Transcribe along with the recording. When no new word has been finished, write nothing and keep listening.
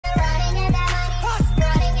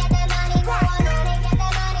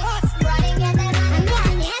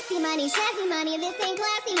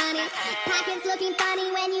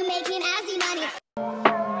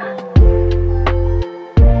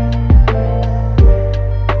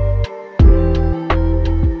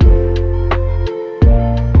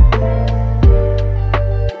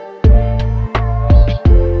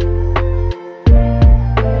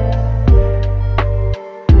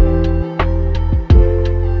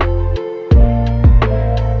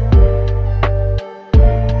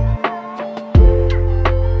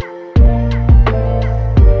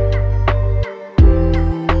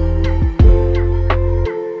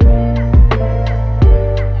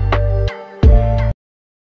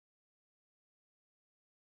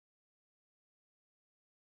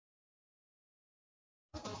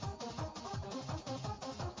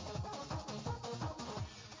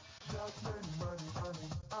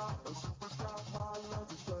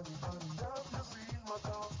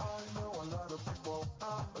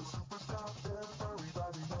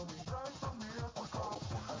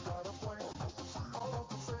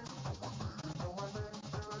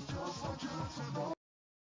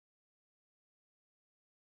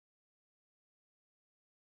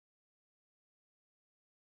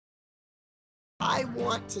I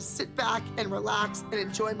want to sit back and relax and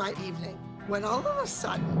enjoy my evening, when all of a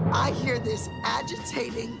sudden, I hear this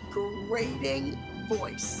agitating, grating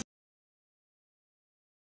voice.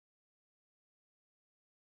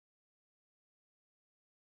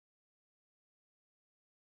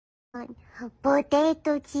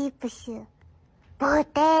 Potato chips.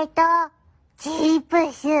 Potato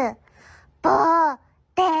chips.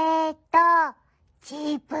 Potato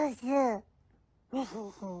chips.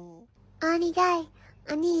 お願い、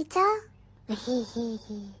お兄ちゃん。おひひ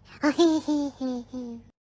ひ。おひひひひ。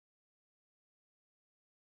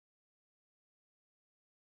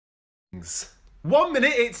One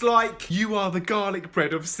minute it's like, you are the garlic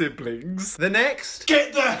bread of siblings. The next,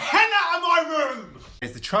 get the hell out of my room!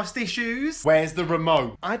 There's the trust issues. Where's the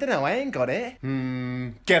remote? I don't know, I ain't got it.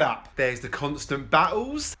 Get up. There's the constant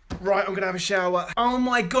battles. Right, I'm gonna have a shower. Oh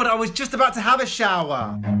my god, I was just about to have a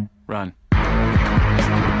shower. Run.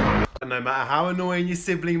 And no matter how annoying your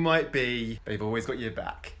sibling might be, they've always got your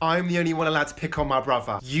back. I'm the only one allowed to pick on my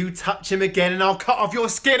brother. You touch him again and I'll cut off your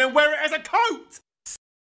skin and wear it as a coat!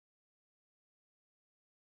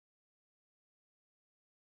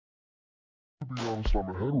 To be honest, I'm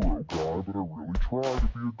a hetero guy, but I really try to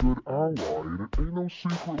be a good ally, and it ain't no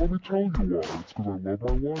secret, let me tell you why. It's because I love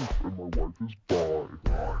my wife, and my wife is bi. My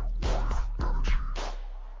wife energy.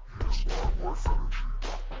 Yes, my wife energy.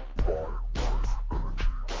 My wife energy.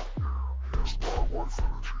 Yes, my wife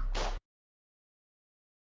energy.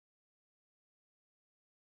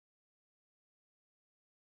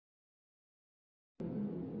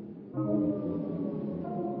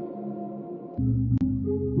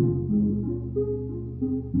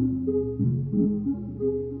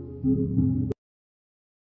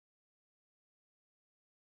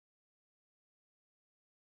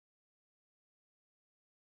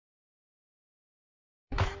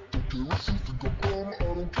 Okay, let's see, think I'm on, I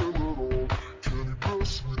don't care at all. Can you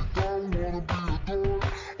bless me to die, wanna be adored?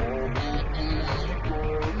 I'm not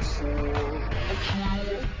going for. I'll chew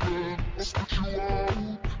you up then, I'll spit you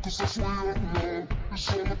out, cause that's what your love is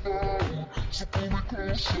all about. So pull me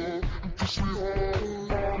closer and kiss me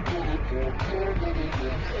hard. I'm gonna walk, you're gonna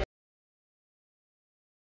walk.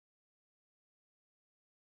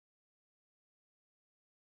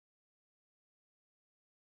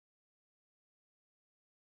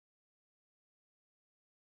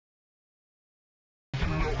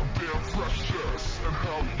 And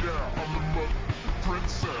hell yeah, I'm the mother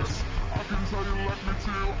princess. I can tell you like me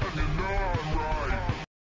too, and you know I'm right.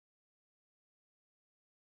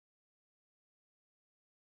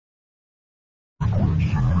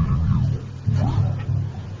 Should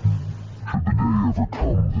the day ever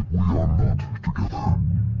come that we are not together,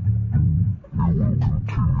 you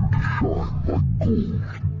will continue to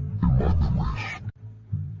shine like gold in my memories.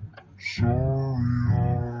 Sorry I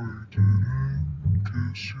didn't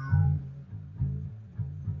kiss you,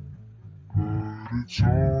 but it's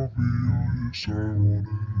obvious I wanted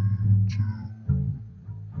to.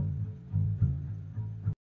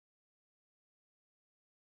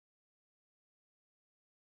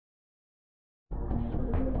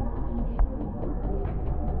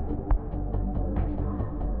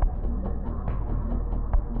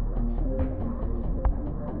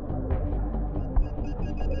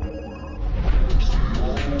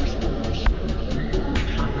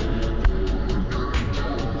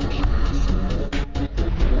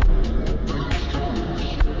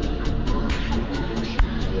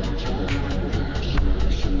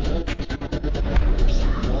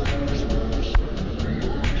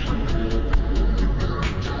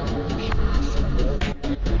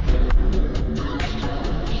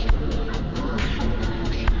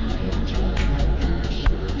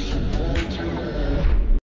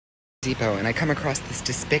 Depot and I come across this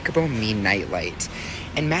Despicable Me nightlight.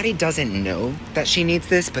 And Maddie doesn't know that she needs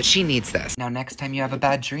this, but she needs this. Now next time you have a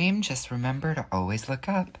bad dream, just remember to always look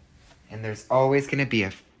up. And there's always gonna be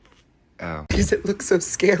a... Oh. Because it looks so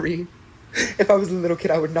scary. If I was a little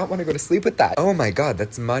kid, I would not want to go to sleep with that. Oh my god,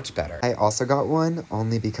 that's much better. I also got one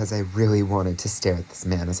only because I really wanted to stare at this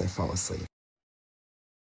man as I fall asleep.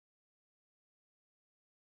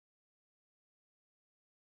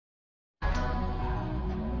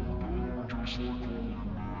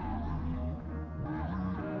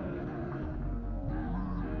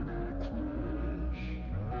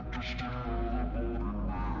 Just